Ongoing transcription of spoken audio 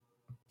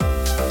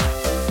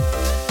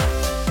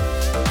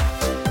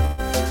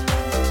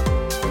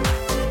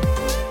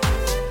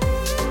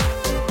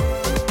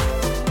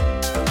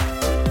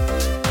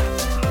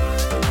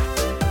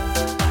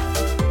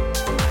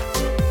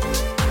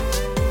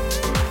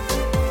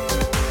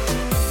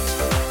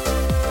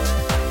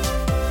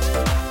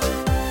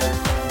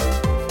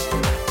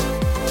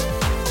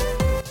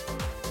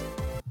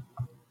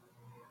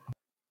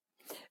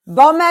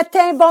Bon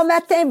matin, bon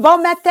matin,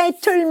 bon matin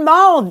tout le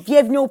monde!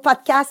 Bienvenue au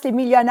podcast Les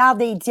Millionnaires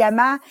des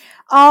Diamants.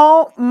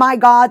 Oh my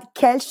God,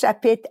 quel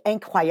chapitre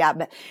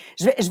incroyable!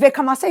 Je vais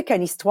commencer avec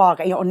une histoire.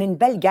 Et on a une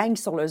belle gang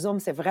sur le Zoom,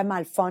 c'est vraiment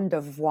le fun de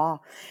vous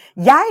voir.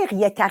 Hier,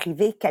 il est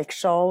arrivé quelque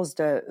chose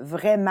de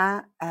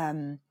vraiment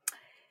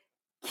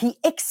qui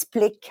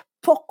explique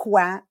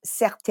pourquoi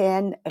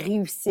certaines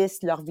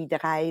réussissent leur vie de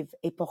rêve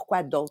et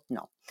pourquoi d'autres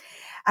non.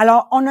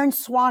 Alors, on a une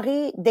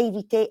soirée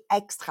d'invités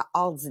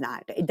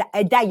extraordinaire.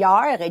 Et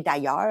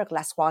d'ailleurs,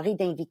 la soirée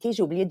d'invités,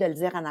 j'ai oublié de le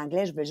dire en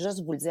anglais, je veux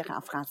juste vous le dire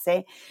en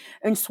français,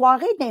 une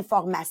soirée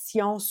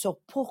d'information sur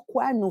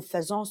pourquoi nous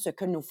faisons ce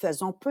que nous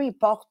faisons, peu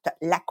importe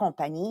la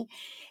compagnie,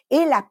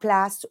 et la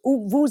place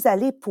où vous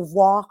allez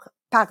pouvoir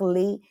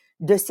parler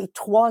de ces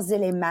trois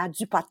éléments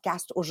du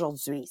podcast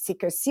aujourd'hui. C'est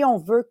que si on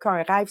veut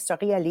qu'un rêve se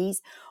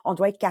réalise, on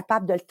doit être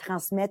capable de le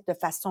transmettre de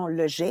façon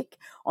logique,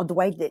 on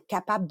doit être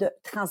capable de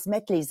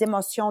transmettre les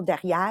émotions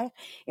derrière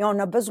et on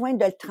a besoin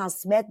de le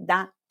transmettre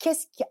dans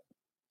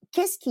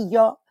qu'est-ce qu'il y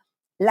a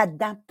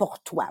là-dedans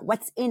pour toi?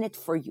 What's in it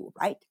for you,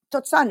 right?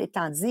 Tout ça en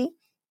étant dit,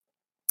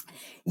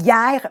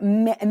 hier,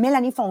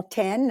 Mélanie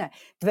Fontaine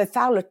devait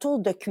faire le tour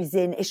de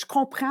cuisine et je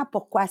comprends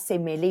pourquoi c'est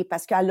mêlé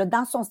parce qu'elle a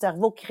dans son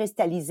cerveau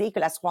cristallisé que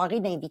la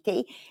soirée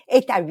d'invités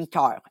est à 8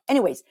 heures.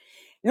 Anyways,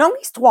 longue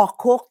histoire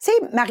courte, tu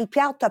sais,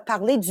 Marie-Pierre t'a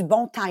parlé du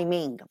bon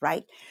timing,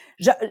 right?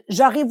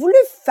 J'aurais voulu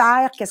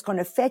faire qu'est-ce qu'on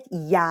a fait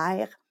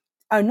hier.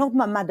 À un autre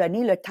moment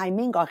donné, le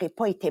timing n'aurait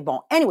pas été bon.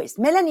 Anyways,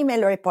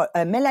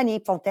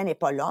 Mélanie Fontaine n'est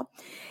pas là.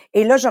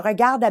 Et là, je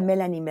regarde à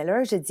Mélanie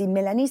Miller, je dis,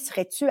 Mélanie,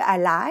 serais-tu à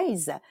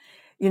l'aise,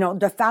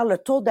 de faire le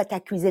tour de ta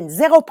cuisine?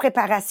 Zéro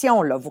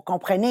préparation, là, vous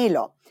comprenez,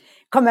 là.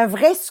 Comme un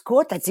vrai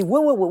scout, elle dit,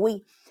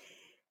 oui.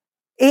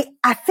 Et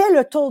a fait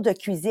le tour de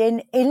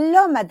cuisine. Et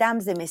là,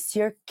 mesdames et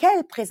messieurs,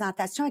 quelle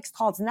présentation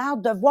extraordinaire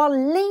de voir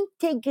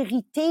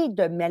l'intégrité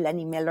de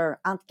Mélanie Miller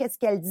entre qu'est-ce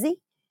qu'elle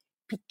dit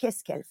puis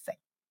qu'est-ce qu'elle fait.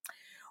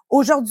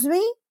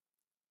 Aujourd'hui,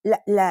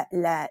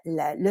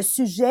 le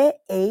sujet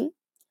est: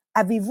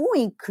 avez-vous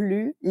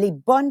inclus les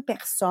bonnes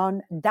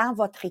personnes dans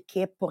votre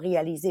équipe pour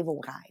réaliser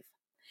vos rêves?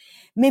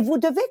 Mais vous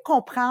devez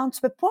comprendre,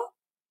 tu peux pas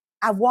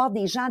avoir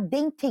des gens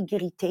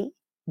d'intégrité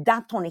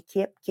dans ton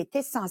équipe qui est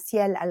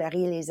essentiel à la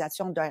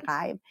réalisation d'un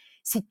rêve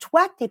si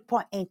toi, tu n'es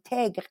pas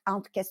intègre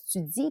entre qu'est-ce que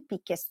tu dis puis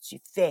qu'est-ce que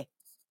tu fais.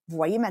 Vous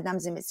voyez, mesdames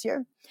et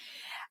messieurs?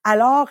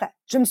 Alors,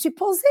 je me suis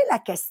posé la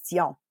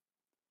question.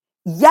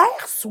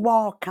 Hier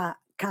soir,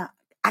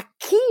 à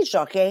qui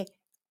j'aurais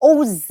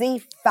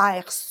osé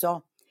faire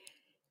ça?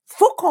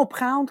 Faut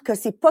comprendre que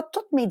c'est pas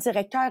tous mes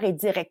directeurs et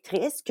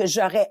directrices que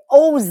j'aurais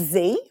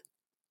osé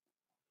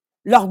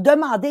leur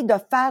demander de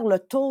faire le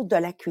tour de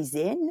la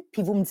cuisine,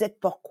 puis vous me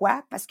dites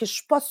pourquoi? Parce que je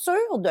suis pas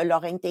sûre de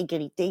leur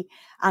intégrité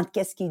entre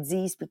qu'est-ce qu'ils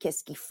disent puis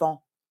qu'est-ce qu'ils font.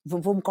 Vous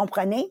me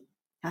comprenez?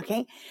 OK?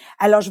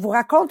 Alors, je vous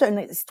raconte une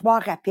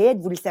histoire rapide.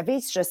 Vous le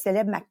savez, je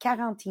célèbre ma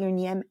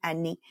 41e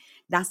année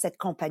dans cette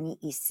compagnie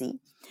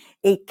ici.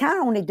 Et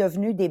quand on est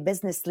devenu des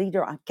business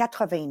leaders en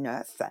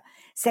 89,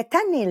 cette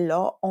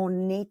année-là,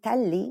 on est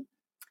allé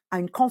à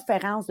une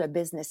conférence de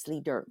business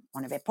leaders. On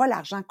n'avait pas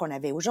l'argent qu'on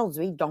avait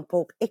aujourd'hui, donc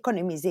pour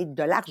économiser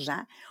de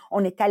l'argent,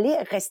 on est allé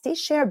rester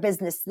chez un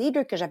business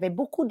leader que j'avais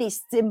beaucoup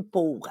d'estime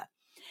pour.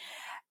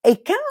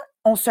 Et quand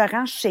on se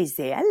rend chez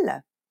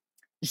elle,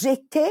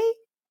 j'étais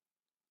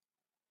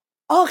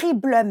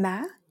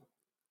horriblement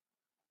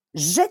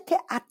jetée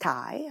à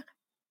terre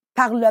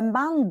par le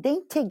manque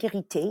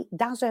d'intégrité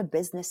dans un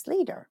business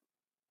leader.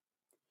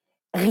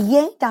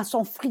 Rien dans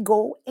son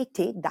frigo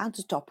était dans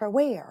du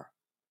Tupperware.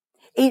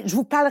 Et je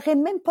vous parlerai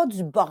même pas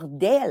du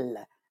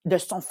bordel de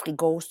son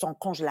frigo, son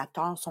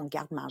congélateur, son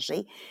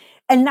garde-manger.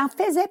 Elle n'en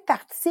faisait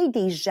partie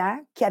des gens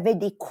qui avaient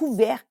des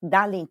couverts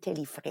dans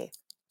l'intellifrais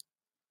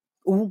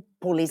ou,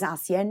 pour les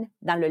anciennes,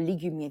 dans le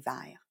légumier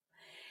vert.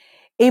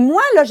 Et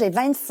moi, là, j'ai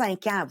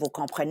 25 ans, vous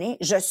comprenez,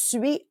 je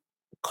suis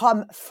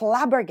comme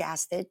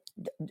flabbergasted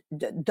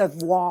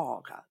de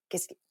voir.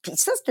 Puis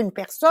ça, c'est une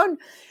personne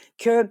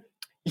que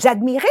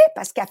j'admirais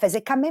parce qu'elle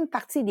faisait quand même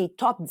partie des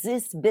top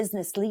 10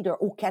 business leaders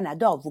au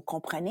Canada, vous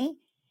comprenez?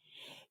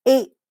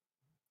 Et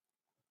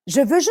je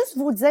veux juste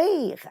vous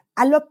dire,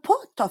 elle n'a pas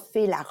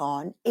toffé la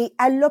ronde et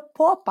elle n'a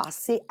pas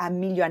passé à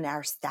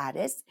millionnaire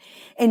status.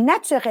 Et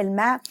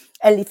naturellement,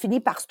 elle est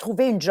finie par se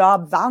trouver une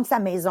job, vendre sa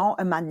maison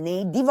un moment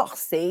donné,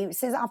 divorcer,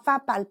 ses enfants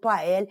ne parlent pas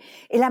à elle.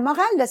 Et la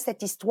morale de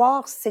cette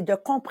histoire, c'est de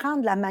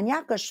comprendre la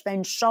manière que je fais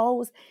une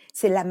chose,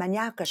 c'est la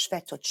manière que je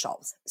fais toute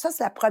chose. Ça,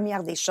 c'est la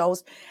première des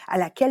choses à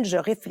laquelle je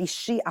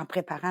réfléchis en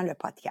préparant le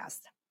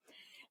podcast.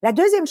 La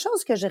deuxième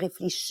chose que je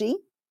réfléchis,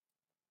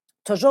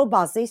 toujours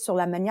basé sur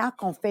la manière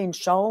qu'on fait une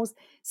chose,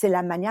 c'est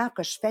la manière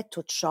que je fais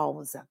toute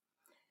chose.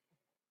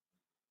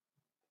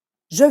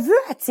 Je veux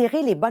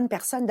attirer les bonnes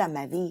personnes dans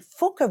ma vie. Il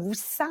faut que vous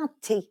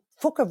sentez, il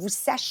faut que vous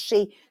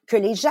sachiez, que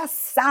les gens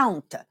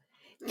sentent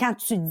quand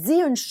tu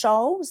dis une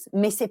chose,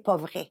 mais c'est pas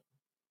vrai.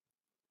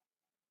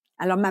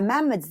 Alors,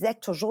 maman me disait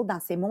toujours dans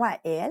ses mots à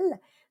elle,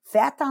 fais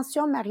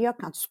attention, Maria,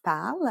 quand tu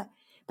parles,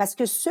 parce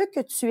que ce que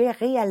tu es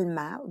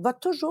réellement va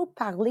toujours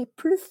parler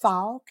plus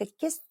fort que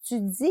qu'est-ce que tu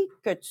dis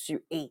que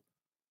tu es.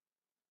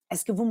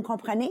 Est-ce que vous me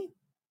comprenez?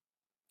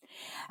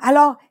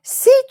 Alors,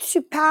 si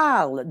tu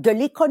parles de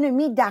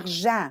l'économie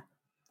d'argent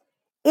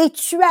et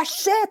tu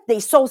achètes des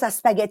sauces à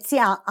spaghetti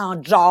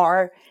en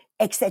jar,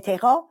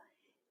 etc.,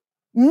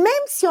 même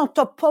si on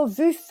t'a pas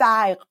vu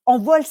faire, on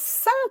va le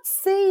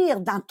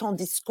sentir dans ton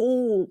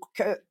discours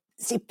que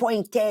c'est pas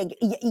intègre.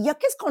 Il y a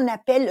qu'est-ce qu'on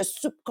appelle le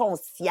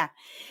subconscient.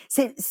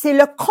 C'est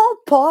le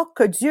compas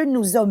que Dieu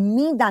nous a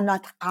mis dans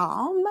notre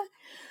âme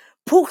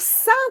pour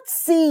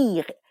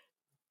sentir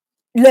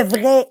le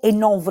vrai et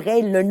non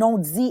vrai, le non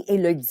dit et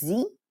le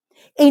dit,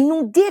 et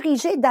nous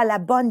diriger dans la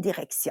bonne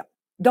direction.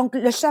 Donc,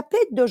 le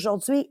chapitre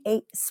d'aujourd'hui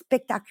est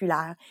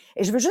spectaculaire.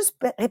 Et je veux juste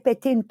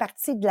répéter une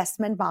partie de la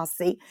semaine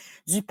passée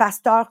du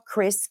pasteur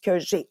Chris que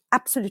j'ai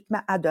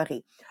absolument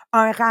adoré.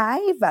 Un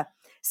rêve,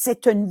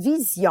 c'est une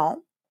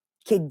vision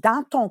qui est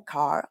dans ton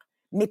cœur,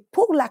 mais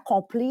pour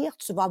l'accomplir,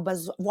 tu vas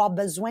avoir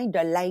besoin de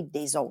l'aide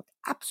des autres.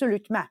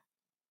 Absolument.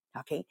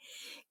 OK?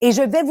 Et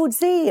je vais vous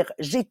dire,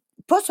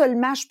 pas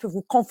seulement je peux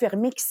vous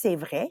confirmer que c'est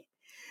vrai,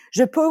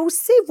 je peux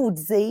aussi vous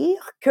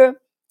dire que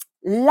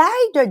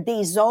l'aide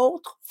des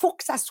autres, faut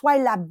que ça soit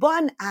la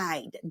bonne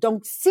aide.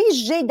 Donc, si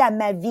j'ai dans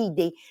ma vie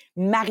des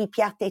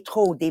Marie-Pierre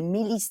Tétrault, des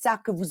Mélissa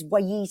que vous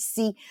voyez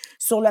ici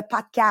sur le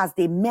podcast,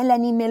 des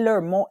Mélanie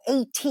Miller, mon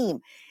A-Team,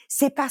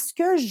 c'est parce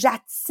que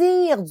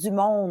j'attire du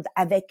monde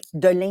avec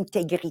de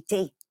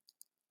l'intégrité.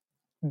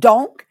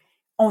 Donc,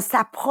 on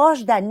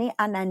s'approche d'année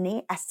en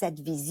année à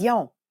cette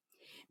vision.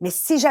 Mais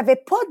si j'avais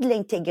pas de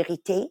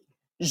l'intégrité,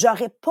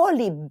 j'aurais pas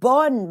les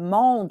bonnes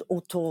mondes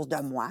autour de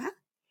moi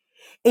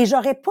et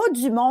j'aurais pas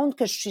du monde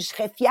que je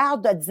serais fière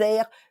de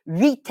dire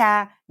 8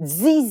 ans,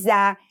 10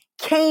 ans,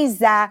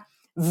 15 ans,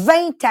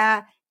 20 ans,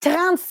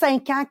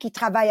 35 ans qui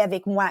travaillent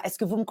avec moi. Est-ce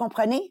que vous me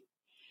comprenez?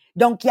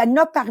 Donc, il y en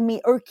a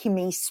parmi eux qui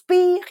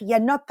m'inspirent, il y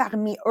en a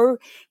parmi eux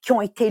qui ont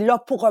été là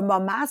pour un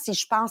moment. Si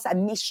je pense à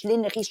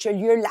Micheline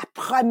Richelieu, la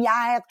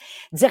première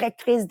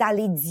directrice dans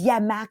les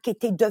Diamants qui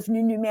était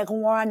devenue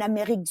numéro 1 en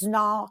Amérique du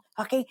Nord,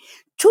 OK?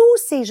 Tous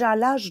ces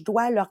gens-là, je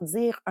dois leur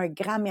dire un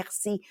grand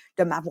merci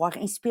de m'avoir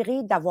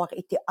inspiré, d'avoir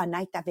été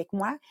honnête avec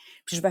moi.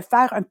 Puis je vais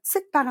faire une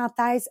petite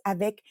parenthèse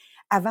avant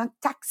que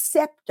tu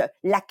acceptes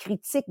la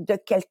critique de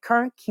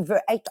quelqu'un qui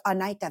veut être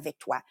honnête avec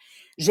toi.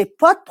 J'ai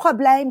pas de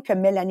problème que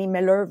Mélanie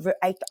Miller veut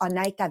être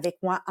honnête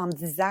avec moi en me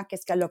disant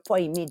qu'est-ce qu'elle a pas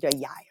aimé de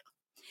hier.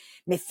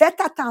 Mais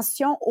faites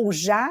attention aux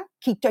gens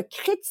qui te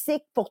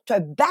critiquent pour te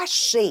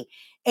bâcher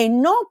et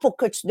non pour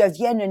que tu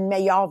deviennes une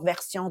meilleure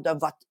version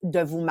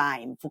de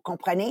vous-même. Vous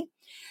comprenez?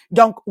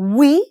 Donc,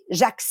 oui,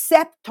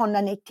 j'accepte ton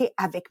honnêteté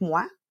avec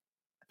moi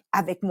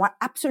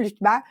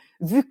absolument,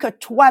 vu que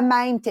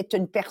toi-même, tu es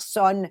une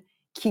personne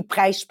qui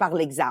prêche par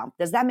l'exemple.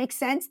 Does that make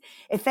sense?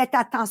 Et faites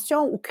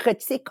attention aux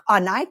critiques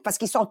honnêtes, parce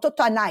qu'ils sont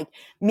tous honnêtes.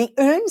 Mais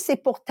une, c'est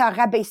pour te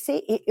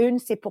rabaisser et une,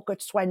 c'est pour que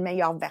tu sois une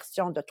meilleure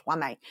version de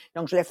toi-même.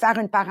 Donc, je vais faire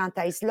une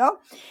parenthèse là.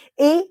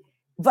 Et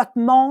votre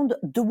monde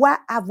doit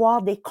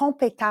avoir des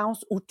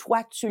compétences où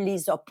toi, tu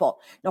les as pas.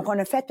 Donc, on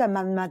a fait à un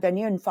moment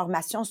donné une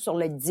formation sur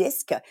le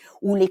disque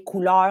où les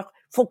couleurs,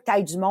 faut que tu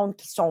aies du monde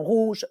qui sont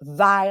rouges,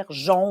 verts,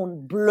 jaunes,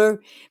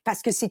 bleus,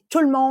 parce que si tout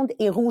le monde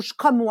est rouge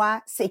comme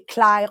moi, c'est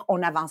clair, on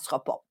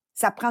n'avancera pas.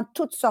 Ça prend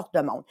toutes sortes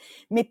de monde.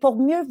 Mais pour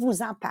mieux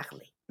vous en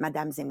parler,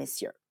 mesdames et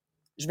messieurs,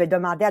 je vais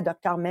demander à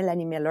Dr.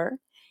 Mélanie Miller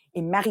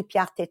et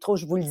Marie-Pierre Tétrault,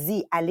 je vous le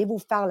dis, allez vous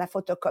faire la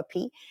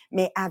photocopie.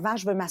 Mais avant,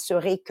 je veux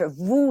m'assurer que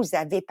vous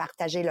avez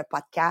partagé le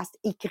podcast.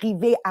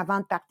 Écrivez avant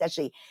de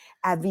partager.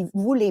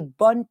 Avez-vous les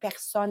bonnes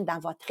personnes dans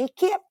votre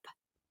équipe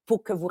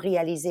pour que vous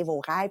réalisez vos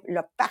rêves?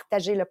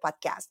 Partagez le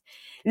podcast.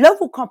 Là,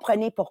 vous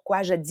comprenez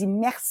pourquoi je dis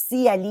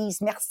merci à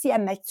Lise, merci à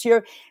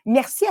Mathieu,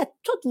 merci à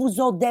toutes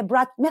vous autres,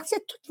 Deborah, merci à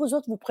toutes vous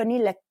autres, vous prenez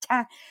le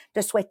temps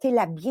de souhaiter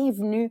la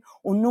bienvenue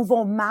aux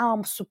nouveaux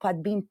membres sous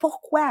Podbean.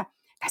 Pourquoi?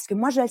 Parce que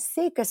moi, je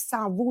sais que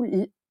sans vous,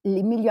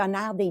 les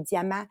millionnaires des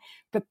diamants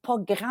ne peuvent pas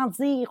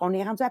grandir. On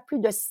est rendu à plus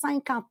de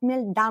 50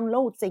 000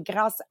 downloads. C'est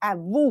grâce à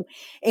vous.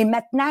 Et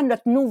maintenant,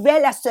 notre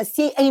nouvelle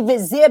associée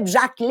invisible,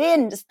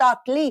 Jacqueline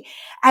Stockley.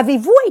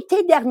 Avez-vous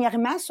été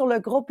dernièrement sur le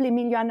groupe Les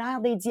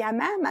Millionnaires des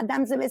diamants,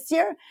 mesdames et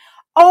messieurs?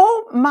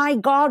 Oh my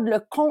God, le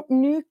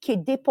contenu qui est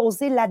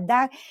déposé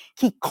là-dedans,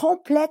 qui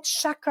complète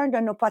chacun de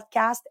nos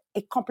podcasts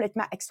est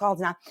complètement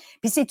extraordinaire.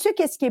 Puis sais-tu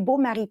qu'est-ce qui est beau,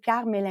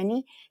 Marie-Pierre,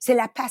 Mélanie? C'est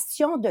la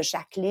passion de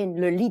Jacqueline,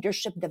 le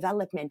leadership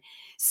development.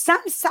 Sans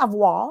le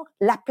savoir,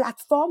 la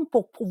plateforme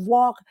pour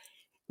pouvoir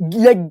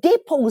le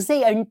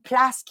déposer à une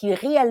place qui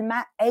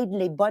réellement aide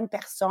les bonnes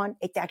personnes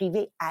est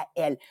arrivée à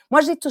elle. Moi,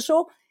 j'ai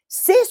toujours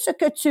c'est ce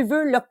que tu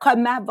veux, le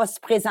comment va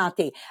se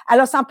présenter.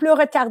 Alors, sans plus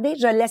retarder,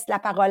 je laisse la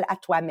parole à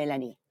toi,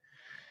 Mélanie.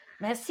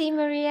 Merci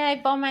Maria et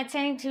bon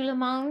matin tout le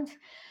monde.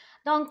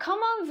 Donc,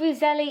 comment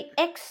vous allez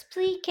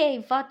expliquer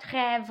votre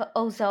rêve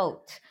aux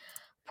autres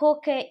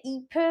pour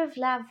qu'ils peuvent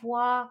la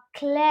voir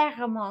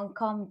clairement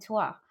comme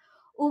toi?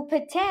 Ou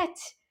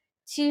peut-être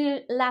tu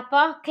l'as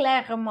pas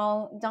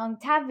clairement dans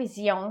ta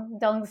vision,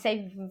 donc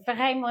c'est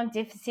vraiment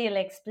difficile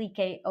à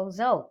expliquer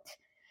aux autres.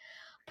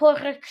 Pour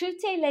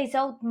recruter les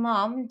autres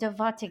membres de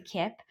votre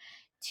équipe,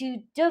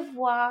 tu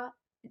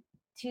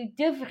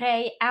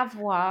devrais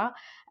avoir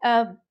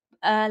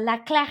la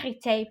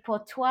clarté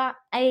pour toi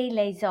et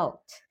les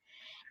autres.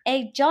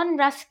 Et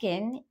John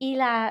Ruskin,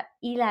 il a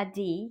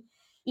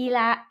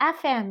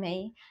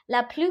affirmé,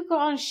 la plus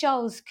grande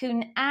chose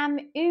qu'une âme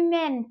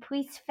humaine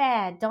puisse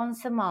faire dans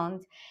ce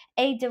monde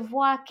est de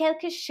voir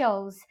quelque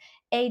chose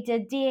et de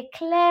dire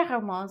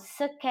clairement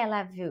ce qu'elle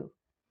a vu.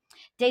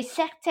 Des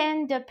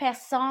centaines de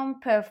personnes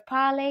peuvent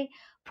parler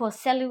pour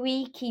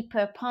celui qui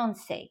peut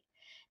penser,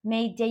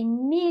 mais des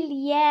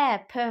milliers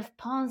peuvent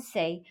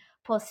penser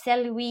pour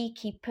celui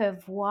qui peut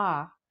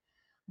voir.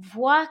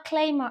 Voir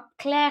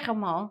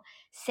clairement,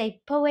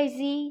 c'est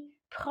poésie,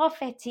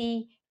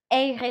 prophétie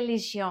et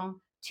religion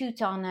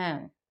tout en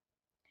un.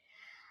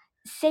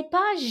 C'est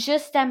pas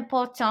juste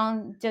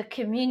important de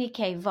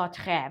communiquer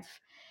votre rêve,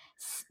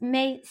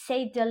 mais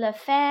c'est de le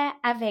faire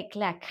avec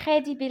la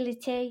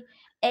crédibilité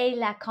et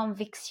la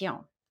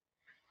conviction.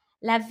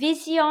 La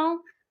vision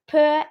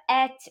peut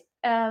être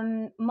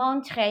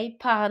montrée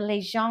par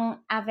les gens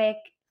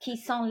qui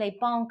sont les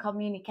bons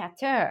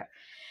communicateurs,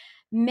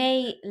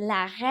 mais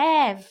la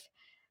rêve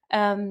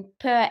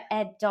peut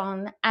être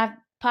donnée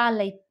par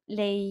les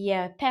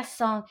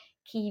personnes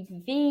qui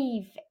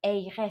vivent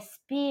et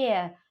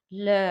respirent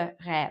le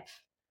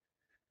rêve.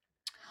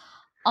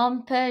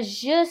 On peut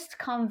juste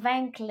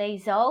convaincre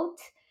les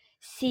autres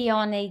si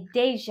on est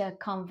déjà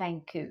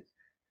convaincu.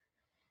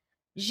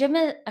 Je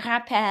me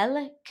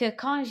rappelle que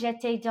quand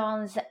j'étais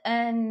dans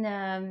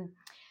une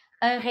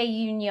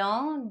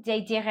réunion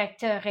des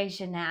directeurs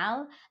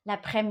régionaux, la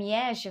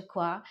première, je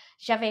crois,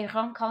 j'avais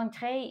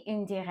rencontré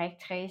une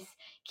directrice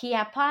qui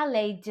a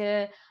parlé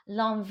de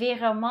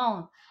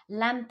l'environnement,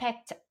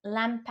 l'impact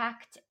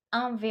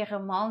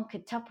environnement que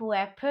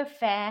Tupperware peut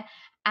faire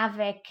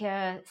avec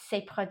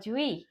ses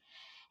produits.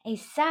 Et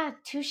ça a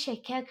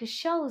touché quelque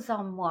chose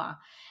en moi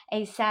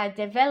et ça a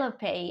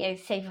développé et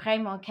c'est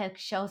vraiment quelque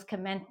chose que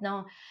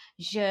maintenant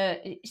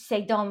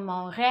c'est dans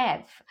mon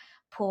rêve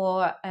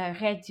pour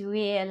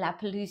réduire la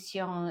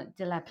pollution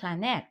de la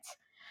planète.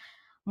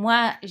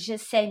 Moi, je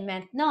sais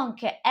maintenant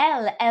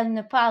qu'elle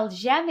ne parle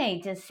jamais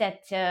de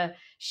cette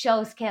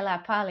chose qu'elle a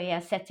parlé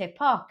à cette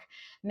époque,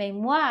 mais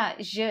moi,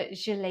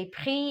 je l'ai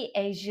pris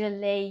et je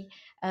l'ai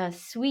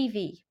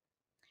suivi.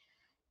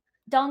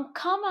 Donc,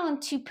 comment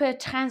tu peux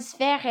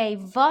transférer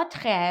votre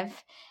rêve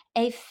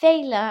et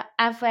fais-le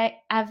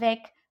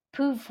avec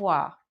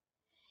pouvoir?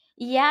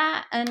 Il y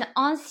a un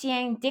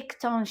ancien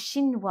dicton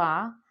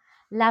chinois,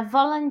 la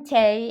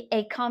volonté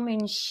est comme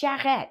une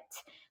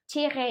charrette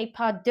tirée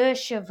par deux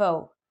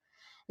chevaux,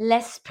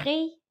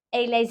 l'esprit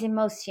et les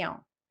émotions.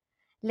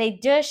 Les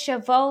deux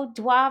chevaux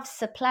doivent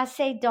se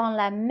placer dans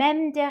la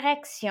même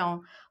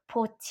direction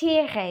pour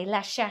tirer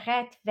la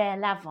charrette vers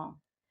l'avant.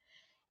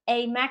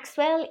 Et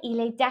Maxwell, il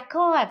est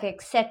d'accord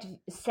avec cette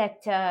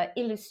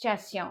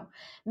illustration,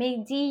 mais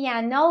il dit il y a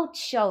une autre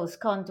chose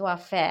qu'on doit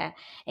faire,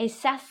 et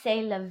ça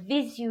c'est la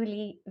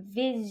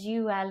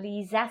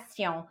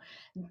visualisation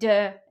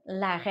de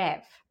la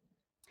rêve.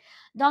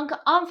 Donc,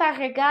 on va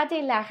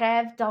regarder la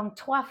rêve dans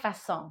trois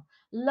façons,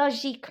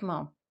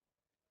 logiquement.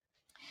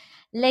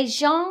 Les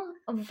gens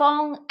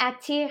vont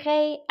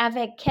attirer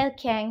avec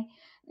quelqu'un,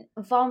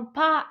 vont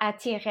pas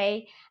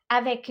attirer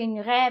avec une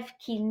rêve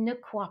qu'ils ne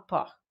croient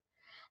pas.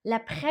 La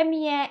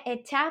première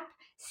étape,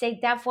 c'est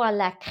d'avoir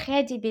la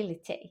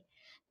crédibilité,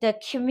 de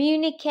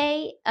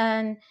communiquer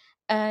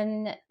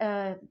une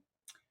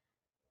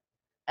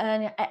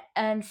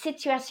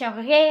situation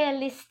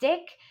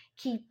réalistique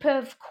qu'ils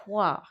peuvent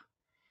croire.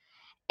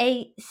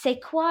 Et c'est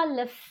quoi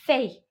le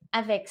fait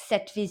avec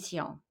cette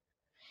vision?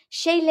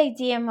 Chez les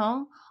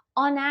Diamants,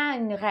 on a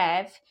un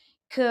rêve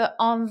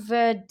qu'on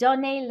veut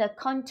donner le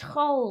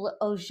contrôle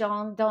aux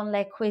gens dans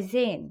la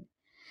cuisine.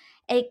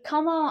 Et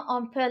comment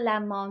on peut la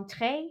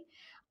montrer?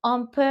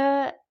 On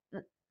peut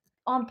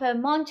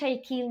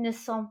montrer qu'ils ne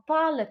sont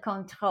pas le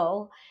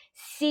contrôle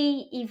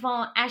s'ils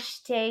vont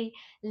acheter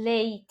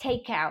les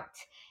take-out,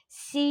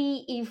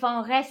 s'ils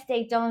vont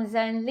rester dans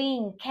une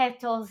ligne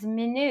 14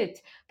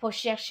 minutes pour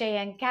chercher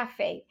un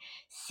café,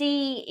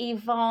 s'ils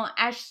vont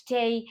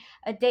acheter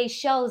des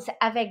choses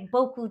avec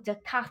beaucoup de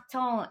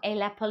carton et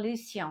la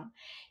pollution,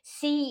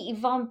 s'ils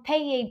vont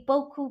payer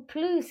beaucoup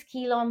plus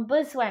qu'ils ont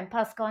besoin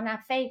parce qu'on a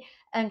fait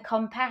une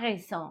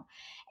comparaison.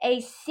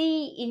 Et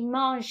s'ils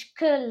mangent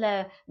que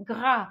le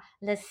gras,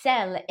 le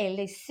sel et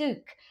les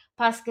sucres,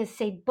 parce que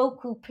c'est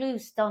beaucoup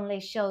plus dans les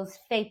choses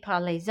faites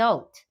par les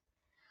autres.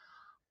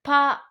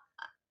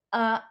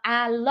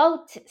 À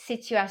l'autre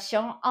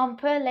situation, on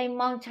peut les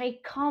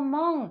montrer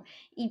comment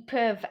ils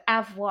peuvent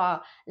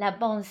avoir la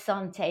bonne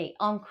santé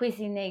en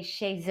cuisinant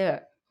chez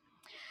eux.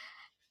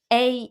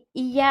 Et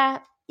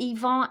ils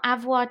vont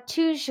avoir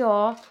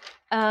toujours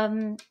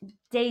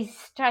des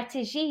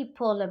stratégies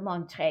pour le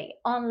montrer.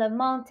 On le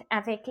montre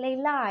avec les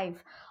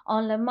lives, on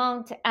le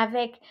montre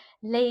avec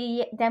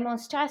les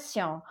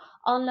démonstrations,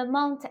 on le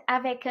montre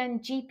avec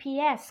un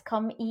GPS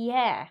comme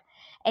hier.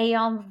 Et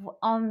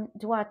on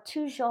doit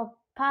toujours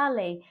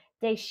parler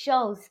des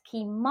choses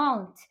qui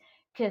montrent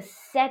que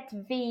cette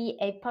vie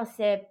est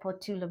possible pour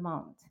tout le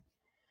monde.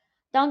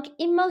 Donc,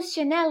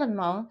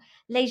 émotionnellement,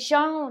 les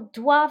gens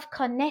doivent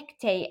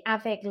connecter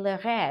avec le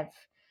rêve.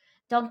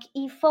 Donc,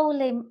 il faut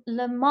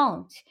le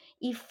montre,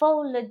 il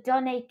faut leur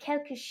donner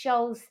quelque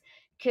chose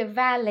qui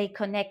va les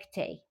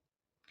connecter.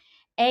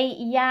 Et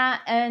il y a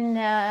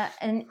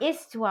une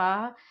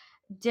histoire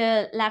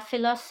de la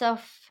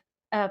philosophe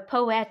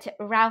poète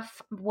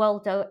Ralph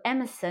Waldo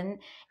Emerson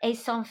et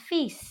son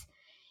fils.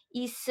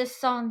 Ils se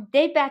sont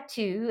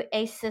débattus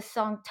et se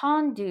sont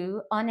tendus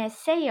en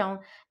essayant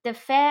de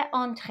faire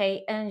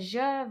entrer un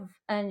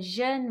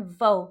jeune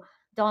veau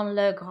dans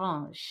leur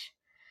grange.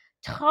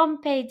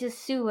 Trempés de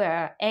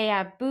sueur et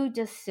à bout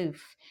de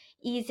souffle,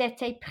 ils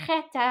étaient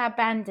prêts à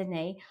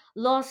abandonner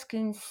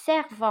lorsqu'une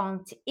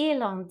servante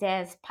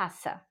irlandaise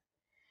passa.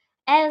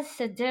 Elle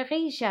se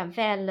dirigea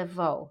vers le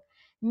veau,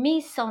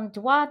 mit son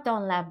doigt dans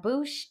la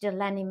bouche de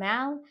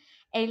l'animal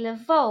et le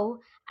veau,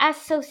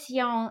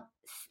 associant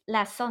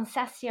la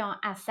sensation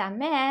à sa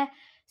mère,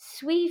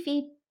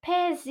 suivit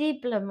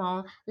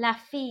paisiblement la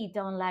fille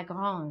dans la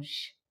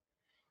grange.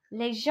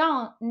 Les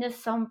gens ne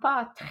sont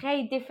pas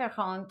très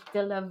différents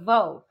de le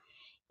veau.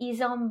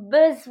 Ils ont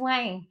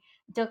besoin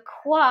de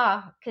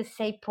croire que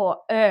c'est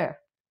pour eux.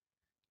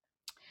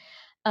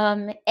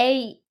 Dans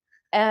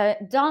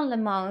le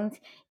monde,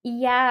 il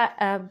y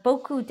a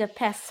beaucoup de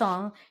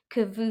personnes que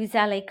vous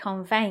allez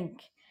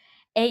convaincre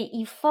et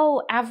il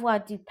faut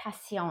avoir du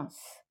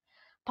patience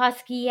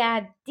parce qu'il y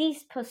a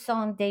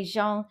 10% des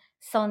gens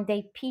sont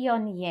des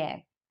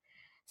pionniers,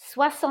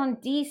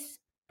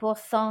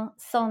 70%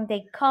 sont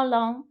des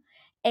colons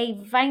et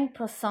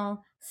 20%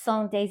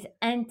 sont des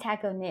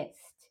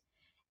antagonistes.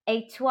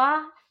 Et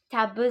toi, tu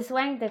as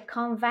besoin de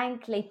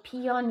convaincre les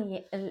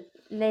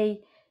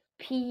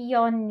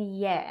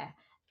pionnières.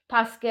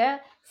 Parce que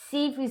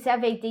si vous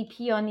avez des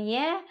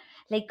pionnières,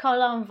 les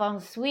colons vont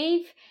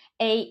suivre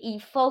et il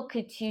faut que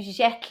tu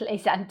jettes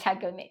les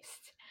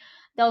antagonistes.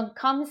 Donc,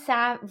 comme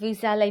ça,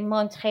 vous allez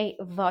montrer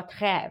votre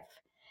rêve.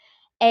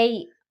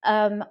 Et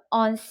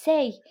on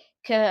sait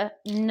que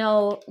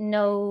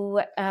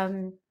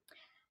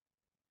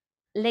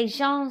les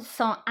gens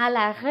sont à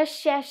la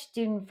recherche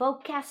d'une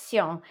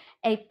vocation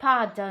et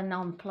pas d'un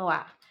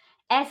emploi.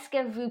 Est-ce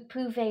que vous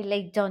pouvez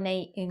les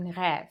donner un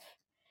rêve?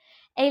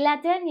 Et la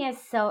dernière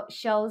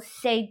chose,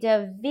 c'est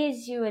de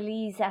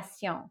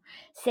visualisation.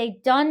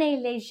 C'est donner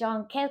les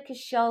gens quelque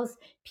chose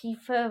qu'ils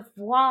peuvent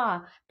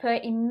voir, peuvent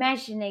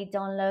imaginer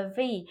dans leur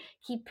vie,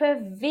 qu'ils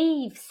peuvent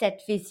vivre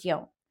cette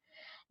vision.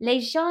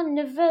 Les gens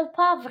ne veulent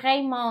pas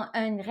vraiment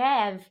un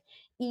rêve,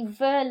 ils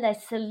veulent la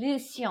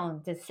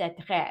solution de ce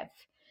rêve.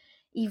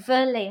 Ils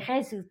veulent les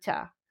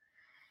résultats.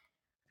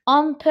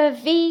 On peut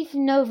vivre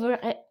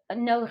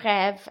nos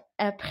rêves,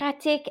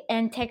 pratique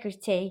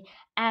intégrité,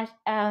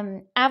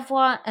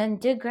 avoir un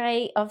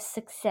degré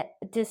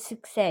de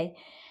succès.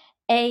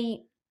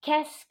 Et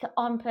qu'est-ce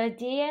qu'on peut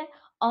dire?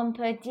 On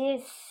peut dire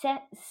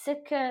ce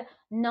que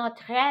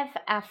notre rêve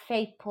a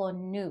fait pour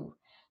nous.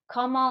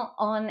 Comment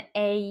on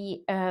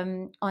est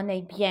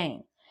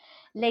bien.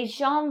 Les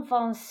gens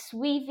vont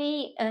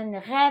suivre un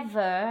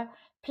rêveur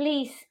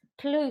plus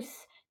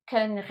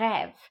qu'un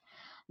rêve.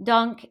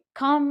 Donc,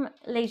 comme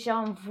les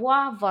gens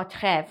voient votre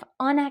rêve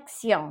en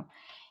action,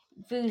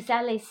 vous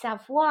allez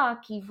savoir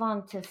qu'ils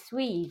vont te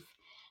suivre.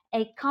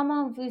 Et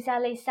comment vous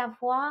allez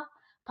savoir?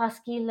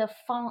 Parce qu'ils le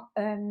font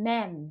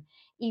eux-mêmes.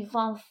 Ils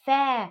vont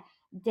faire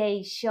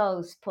des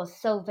choses pour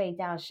sauver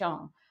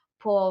d'argent,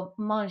 pour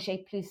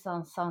manger plus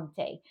en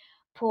santé,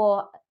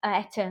 pour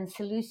être une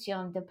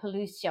solution de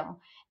pollution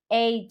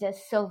et de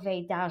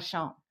sauver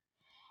d'argent.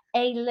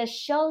 Et la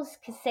chose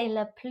que c'est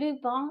le plus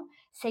bon,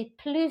 c'est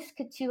plus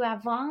que tu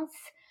avances,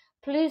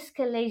 plus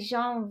que les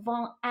gens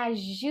vont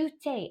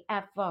ajouter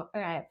à vos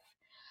rêves.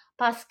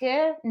 Parce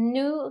que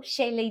nous,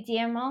 chez les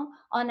Diamants,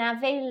 on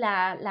avait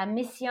la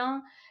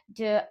mission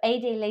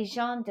d'aider les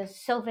gens, de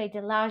sauver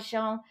de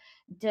l'argent,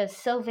 de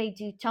sauver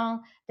du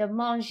temps, de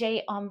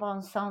manger en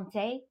bonne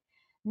santé.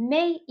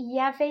 Mais il y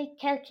avait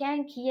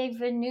quelqu'un qui est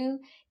venu,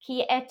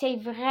 qui était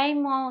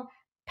vraiment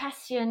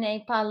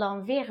passionné par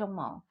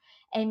l'environnement.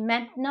 Et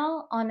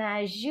maintenant, on a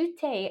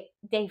ajouté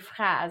des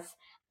phrases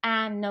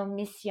à nos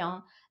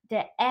missions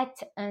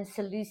d'être une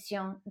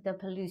solution de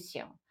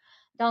pollution.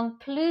 Donc,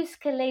 plus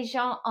que les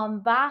gens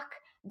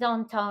embarquent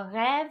dans ton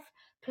rêve,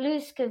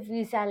 plus que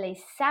vous allez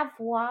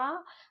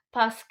savoir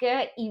parce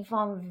qu'ils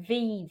vont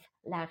vivre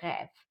la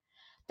rêve.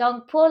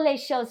 Donc, pour les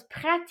choses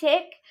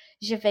pratiques,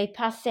 je vais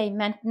passer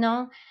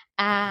maintenant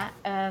à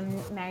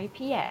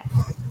Marie-Pierre.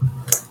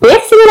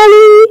 Merci,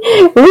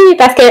 Mélanie! Oui,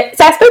 parce que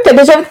ça se peut que tu as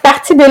déjà fait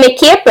partie d'une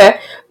équipe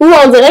où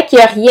on dirait qu'il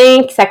n'y a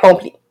rien qui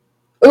s'accomplit.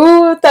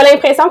 Où tu as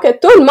l'impression que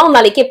tout le monde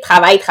dans l'équipe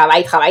travaille,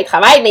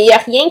 mais il n'y a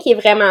rien qui est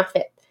vraiment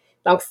fait.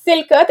 Donc, si c'est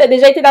le cas, tu as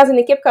déjà été dans une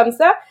équipe comme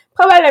ça,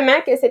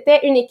 probablement que c'était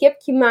une équipe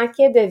qui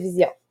manquait de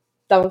vision.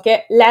 Donc,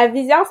 la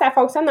vision, ça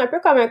fonctionne un peu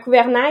comme un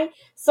gouvernail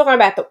sur un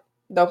bateau.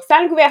 Donc,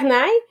 sans le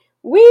gouvernail,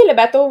 oui, le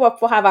bateau va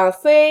pouvoir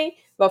avancer,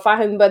 va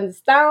faire une bonne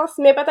distance,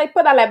 mais peut-être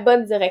pas dans la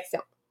bonne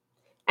direction.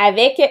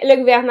 Avec le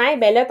gouvernail,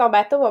 ben là, ton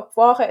bateau va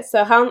pouvoir se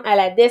rendre à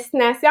la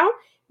destination,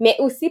 mais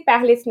aussi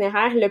par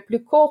l'itinéraire le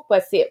plus court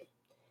possible.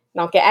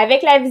 Donc,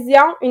 avec la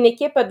vision, une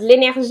équipe a de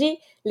l'énergie.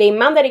 Les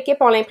membres de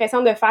l'équipe ont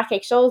l'impression de faire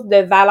quelque chose de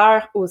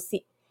valeur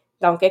aussi.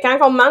 Donc, quand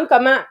on demande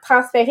comment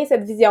transférer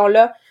cette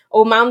vision-là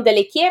aux membres de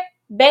l'équipe,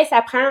 ben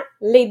ça prend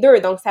les deux.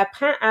 Donc, ça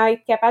prend à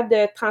être capable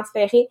de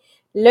transférer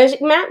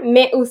logiquement,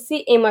 mais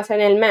aussi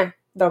émotionnellement.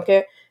 Donc,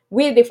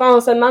 oui, des fois,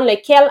 on se demande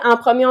lequel en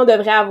premier on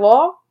devrait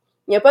avoir.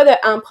 Il n'y a pas de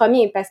en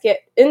premier parce que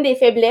une des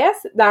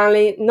faiblesses dans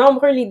les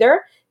nombreux leaders,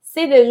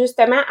 c'est de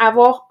justement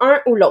avoir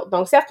un ou l'autre.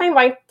 Donc, certains vont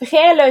être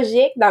très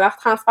logiques dans leur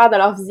transfert de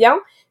leur vision,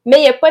 mais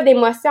il n'y a pas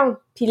d'émotion.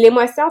 Puis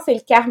l'émotion, c'est le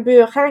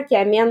carburant qui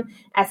amène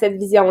à cette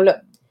vision-là.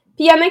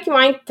 Puis il y en a qui vont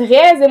être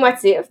très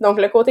émotifs, donc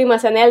le côté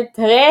émotionnel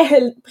très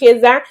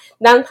présent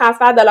dans le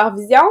transfert de leur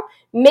vision,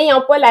 mais ils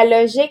n'ont pas la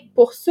logique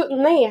pour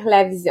soutenir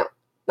la vision.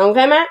 Donc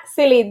vraiment,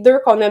 c'est les deux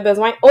qu'on a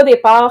besoin au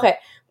départ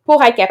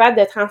pour être capable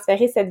de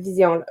transférer cette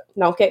vision-là.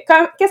 Donc,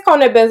 qu'est-ce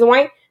qu'on a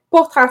besoin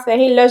pour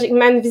transférer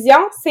logiquement une vision?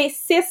 C'est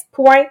 6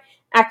 points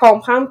à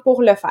comprendre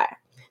pour le faire.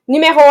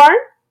 Numéro 1,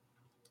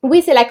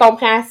 oui, c'est la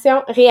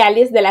compréhension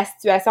réaliste de la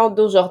situation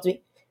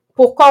d'aujourd'hui.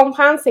 Pour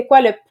comprendre c'est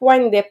quoi le point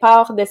de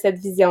départ de cette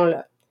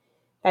vision-là.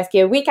 Parce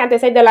que oui, quand tu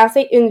essaies de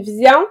lancer une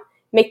vision,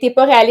 mais que tu n'es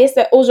pas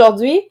réaliste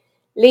aujourd'hui,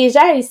 les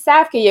gens, ils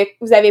savent que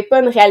vous n'avez pas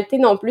une réalité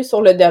non plus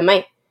sur le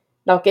demain.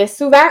 Donc,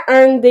 souvent,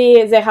 une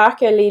des erreurs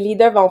que les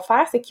leaders vont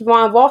faire, c'est qu'ils vont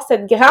avoir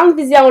cette grande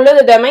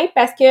vision-là de demain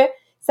parce que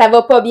ça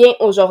va pas bien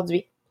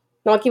aujourd'hui.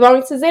 Donc, ils vont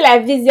utiliser la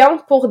vision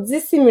pour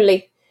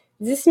dissimuler.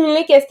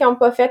 Dissimuler qu'est-ce qu'ils n'ont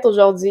pas fait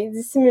aujourd'hui.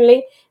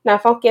 Dissimuler, dans le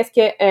fond, qu'est-ce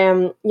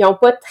qu'ils n'ont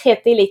pas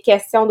traité les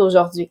questions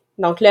d'aujourd'hui.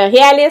 Donc, le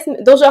réalisme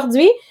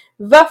d'aujourd'hui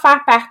va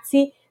faire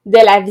partie de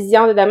la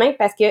vision de demain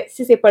parce que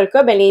si c'est pas le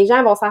cas, ben les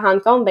gens vont s'en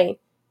rendre compte, ben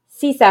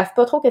s'ils savent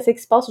pas trop qu'est-ce qui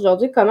se passe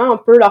aujourd'hui, comment on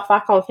peut leur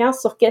faire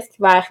confiance sur qu'est-ce qui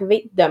va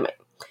arriver demain.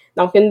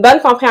 Donc, une bonne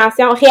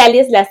compréhension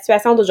réaliste de la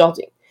situation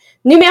d'aujourd'hui.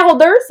 Numéro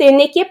 2, c'est une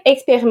équipe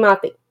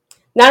expérimentée.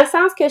 Dans le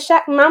sens que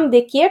chaque membre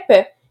d'équipe,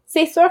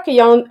 c'est sûr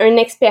qu'ils ont une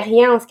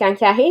expérience quand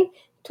ils arrivent.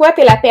 Toi,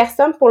 tu es la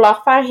personne pour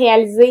leur faire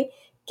réaliser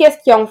qu'est-ce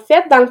qu'ils ont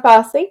fait dans le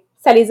passé.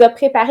 Ça les a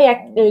préparés à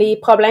les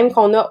problèmes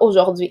qu'on a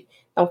aujourd'hui.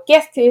 Donc,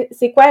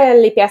 c'est quoi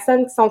les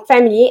personnes qui sont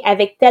familiers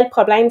avec tel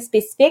problème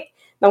spécifique?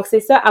 Donc,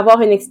 c'est ça,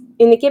 avoir une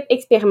équipe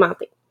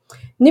expérimentée.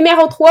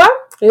 Numéro 3,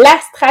 la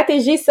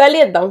stratégie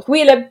solide. Donc,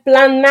 oui, le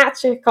plan de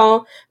match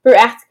qu'on peut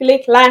articuler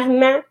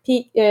clairement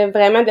puis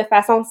vraiment de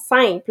façon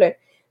simple.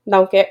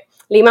 Donc,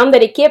 les membres de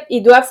l'équipe,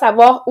 ils doivent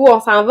savoir où on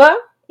s'en va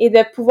et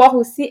de pouvoir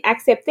aussi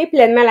accepter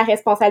pleinement la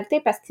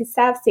responsabilité parce qu'ils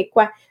savent c'est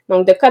quoi.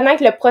 Donc, de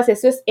connaître le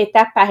processus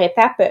étape par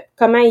étape,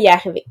 comment y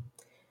arriver.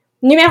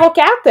 Numéro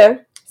 4,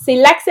 c'est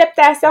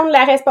l'acceptation de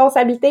la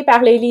responsabilité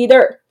par les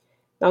leaders.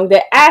 Donc, de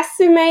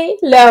assumer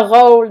le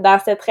rôle dans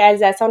cette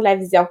réalisation de la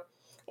vision.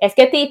 Est-ce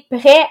que tu es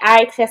prêt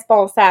à être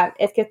responsable?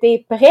 Est-ce que tu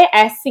es prêt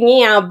à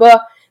signer en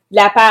bas de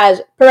la page?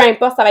 Peu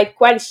importe, ça va être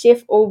quoi le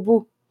chiffre au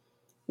bout.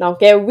 Donc,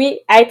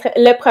 oui, être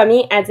le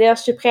premier à dire «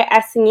 je suis prêt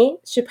à signer,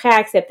 je suis prêt à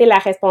accepter la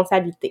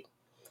responsabilité ».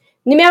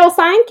 Numéro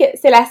 5,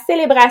 c'est la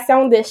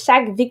célébration de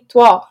chaque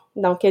victoire.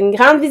 Donc, une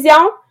grande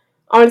vision,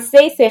 on le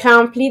sait, c'est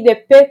rempli de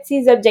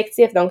petits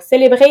objectifs. Donc,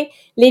 célébrer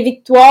les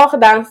victoires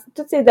dans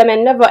tous ces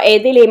domaines-là va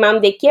aider les membres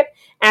d'équipe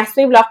à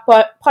suivre leur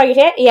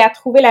progrès et à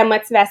trouver la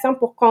motivation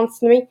pour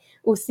continuer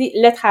aussi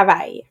le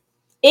travail.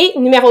 Et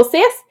numéro 6,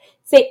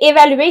 c'est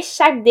évaluer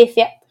chaque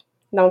défaite.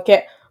 Donc,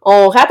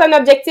 on rate un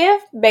objectif,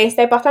 ben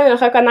c'est important de le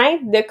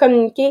reconnaître, de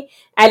communiquer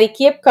à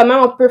l'équipe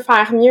comment on peut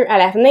faire mieux à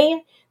l'avenir.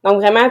 Donc,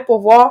 vraiment pour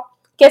voir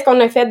qu'est-ce qu'on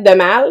a fait de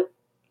mal,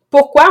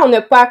 pourquoi on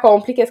n'a pas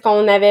accompli qu'est-ce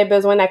qu'on avait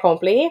besoin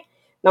d'accomplir.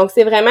 Donc,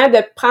 c'est vraiment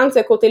de prendre ce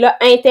côté-là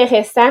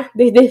intéressant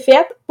des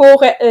défaites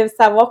pour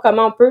savoir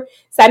comment on peut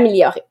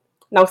s'améliorer.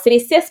 Donc, c'est les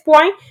 6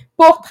 points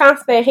pour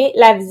transférer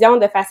la vision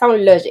de façon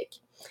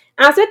logique.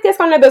 Ensuite, qu'est-ce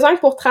qu'on a besoin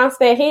pour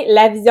transférer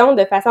la vision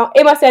de façon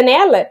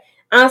émotionnelle?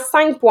 En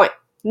 5 points.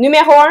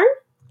 Numéro 1,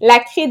 la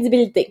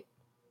crédibilité.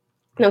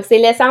 Donc, c'est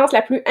l'essence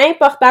la plus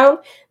importante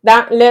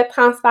dans le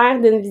transfert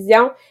d'une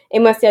vision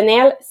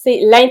émotionnelle. C'est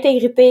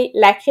l'intégrité,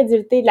 la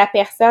crédibilité de la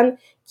personne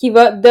qui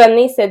va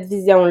donner cette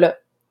vision-là.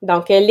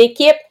 Donc,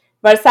 l'équipe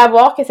va le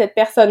savoir que cette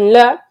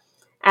personne-là,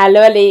 elle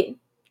a les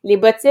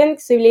bottines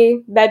qui suivent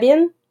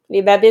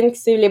les babines qui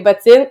suivent les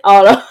bottines.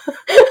 Oh là!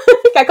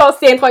 Quand on se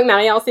tient trop avec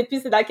Marie, on sait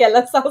plus c'est dans quel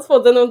sens faut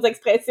dire nos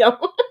expressions.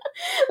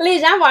 Les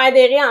gens vont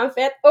adhérer, en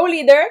fait, au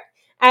leader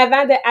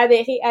avant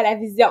d'adhérer à la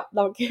vision.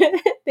 Donc,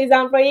 tes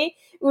employés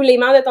ou les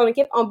membres de ton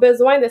équipe ont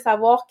besoin de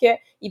savoir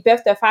qu'ils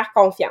peuvent te faire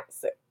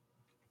confiance.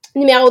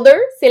 Numéro 2,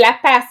 c'est la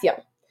passion.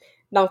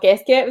 Donc,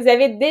 est-ce que vous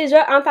avez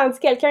déjà entendu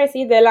quelqu'un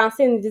essayer de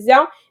lancer une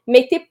vision,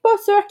 mais que t'es pas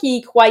sûr qu'il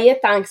y croyait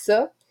tant que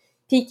ça,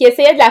 puis qu'il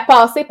essayait de la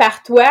passer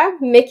par toi,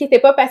 mais qui n'était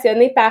pas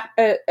passionné par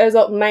eux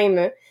autres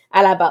mêmes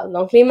à la base.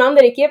 Donc, les membres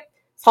de l'équipe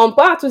seront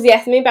pas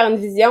enthousiasmés par une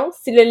vision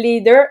si le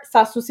leader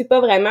s'en soucie pas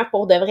vraiment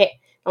pour de vrai.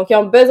 Donc, ils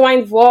ont besoin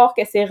de voir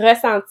que c'est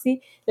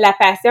ressenti la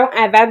passion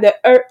avant de,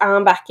 eux,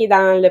 embarquer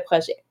dans le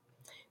projet.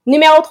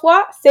 Numéro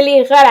 3, c'est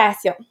les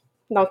relations.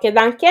 Donc,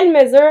 dans quelle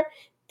mesure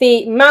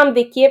tes membres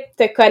d'équipe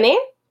te connaissent,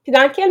 puis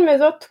dans quelle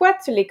mesure, toi,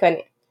 tu les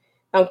connais.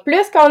 Donc,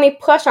 plus qu'on est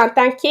proche en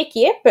tant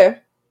qu'équipe,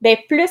 bien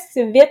plus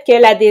vite que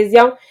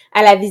l'adhésion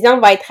à la vision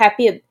va être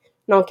rapide.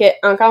 Donc,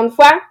 encore une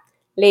fois,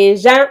 les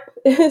gens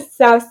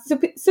s'en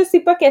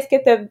soucient pas qu'est-ce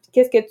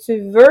que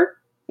tu veux.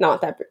 Non,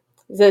 t'as peu.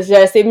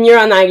 C'est mieux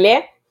en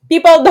anglais.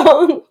 People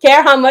don't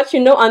care how much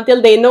you know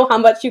until they know how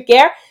much you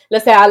care. Là,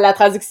 c'est la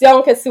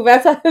traduction que souvent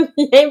ça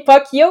devient pas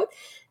cute.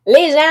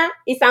 Les gens,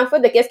 ils s'en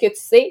foutent de qu'est-ce que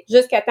tu sais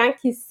jusqu'à temps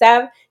qu'ils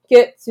savent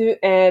que tu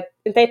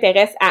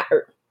t'intéresses à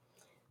eux.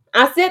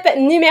 Ensuite,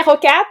 numéro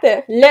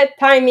 4, le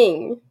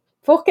timing.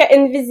 Pour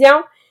qu'une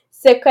vision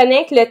se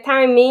connecte, le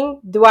timing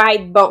doit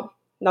être bon.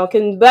 Donc,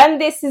 une bonne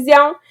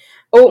décision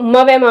au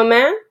mauvais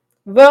moment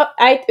va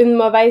être une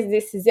mauvaise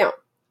décision.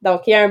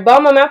 Donc, il y a un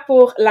bon moment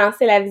pour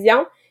lancer la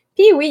vision.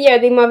 Puis oui, il y a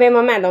des mauvais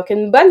moments. Donc,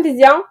 une bonne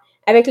vision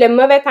avec le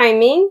mauvais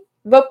timing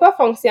va pas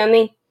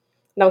fonctionner.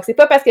 Donc, c'est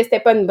pas parce que c'était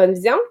pas une bonne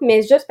vision,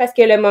 mais juste parce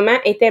que le moment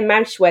était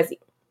mal choisi.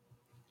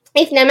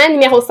 Et finalement,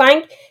 numéro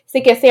 5,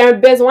 c'est que c'est un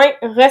besoin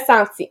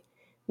ressenti.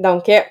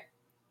 Donc,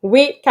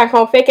 oui, quand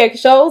on fait quelque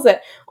chose,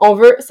 on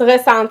veut se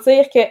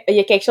ressentir qu'il y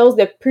a quelque chose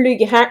de plus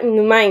grand que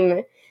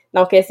nous-mêmes.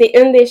 Donc, c'est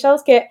une des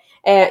choses que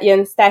il y a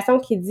une citation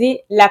qui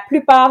dit « La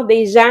plupart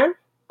des gens,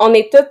 on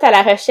est tous à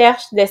la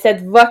recherche de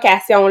cette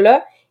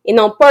vocation-là et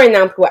non pas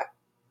un emploi. »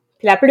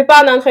 Puis la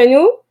plupart d'entre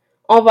nous,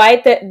 on va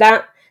être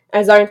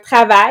dans un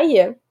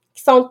travail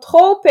qui sont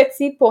trop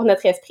petits pour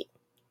notre esprit.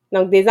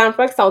 Donc, des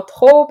emplois qui sont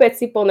trop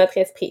petits pour notre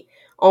esprit.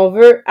 On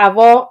veut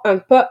avoir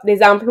pas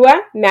des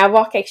emplois, mais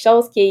avoir quelque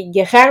chose qui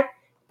est grand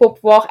pour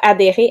pouvoir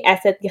adhérer à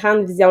cette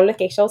grande vision-là,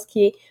 quelque chose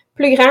qui est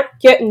plus grand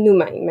que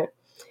nous-mêmes.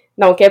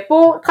 Donc,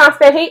 pour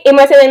transférer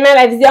émotionnellement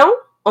la vision,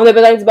 on a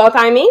besoin du bon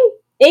timing.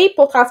 Et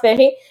pour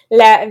transférer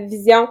la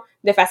vision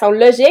de façon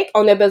logique,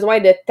 on a besoin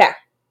de temps.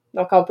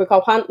 Donc, on peut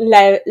comprendre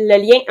le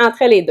lien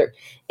entre les deux.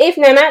 Et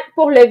finalement,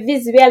 pour le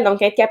visuel,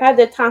 donc être capable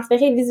de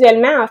transférer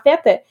visuellement, en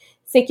fait,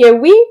 c'est que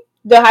oui,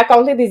 de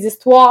raconter des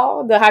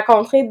histoires, de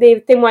raconter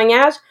des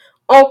témoignages,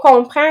 on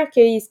comprend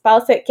qu'il se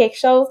passe quelque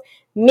chose,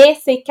 mais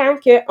c'est quand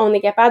on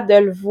est capable de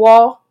le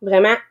voir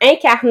vraiment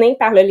incarné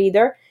par le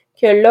leader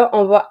que là,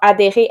 on va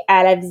adhérer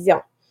à la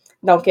vision.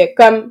 Donc,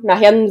 comme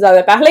Marianne nous en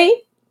a parlé,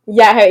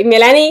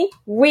 Mélanie,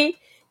 oui,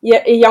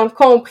 ils ont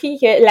compris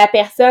que la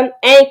personne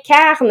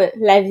incarne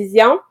la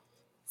vision.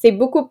 C'est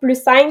beaucoup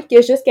plus simple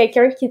que juste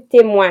quelqu'un qui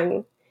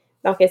témoigne.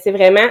 Donc, c'est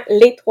vraiment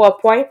les 3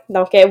 points.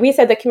 Donc, oui,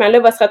 ce document-là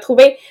va se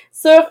retrouver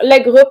sur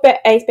le groupe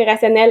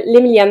inspirationnel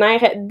Les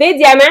Millionnaires des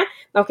Diamants.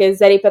 Donc,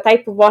 vous allez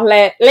peut-être pouvoir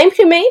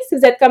l'imprimer si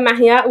vous êtes comme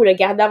Maria ou le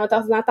garder dans votre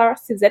ordinateur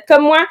si vous êtes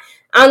comme moi,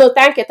 en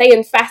autant que tu aies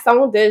une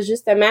façon de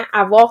justement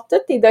avoir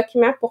tous tes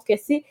documents pour que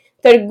si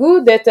tu as le goût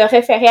de te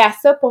référer à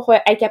ça pour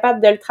être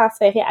capable de le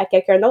transférer à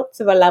quelqu'un d'autre,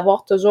 tu vas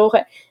l'avoir toujours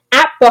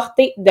à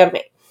portée de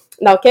main.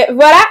 Donc,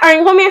 voilà,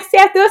 un gros merci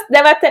à tous de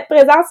votre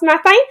présence ce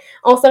matin.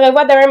 On se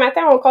revoit demain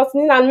matin, on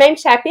continue dans le même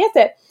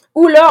chapitre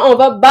où là, on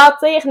va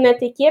bâtir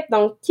notre équipe,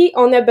 donc qui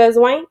on a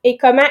besoin et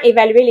comment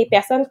évaluer les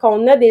personnes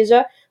qu'on a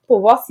déjà pour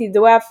voir s'ils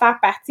doivent faire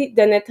partie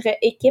de notre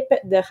équipe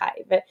de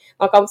rêve.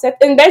 Donc, on vous souhaite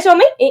une belle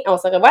journée et on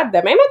se revoit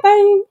demain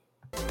matin.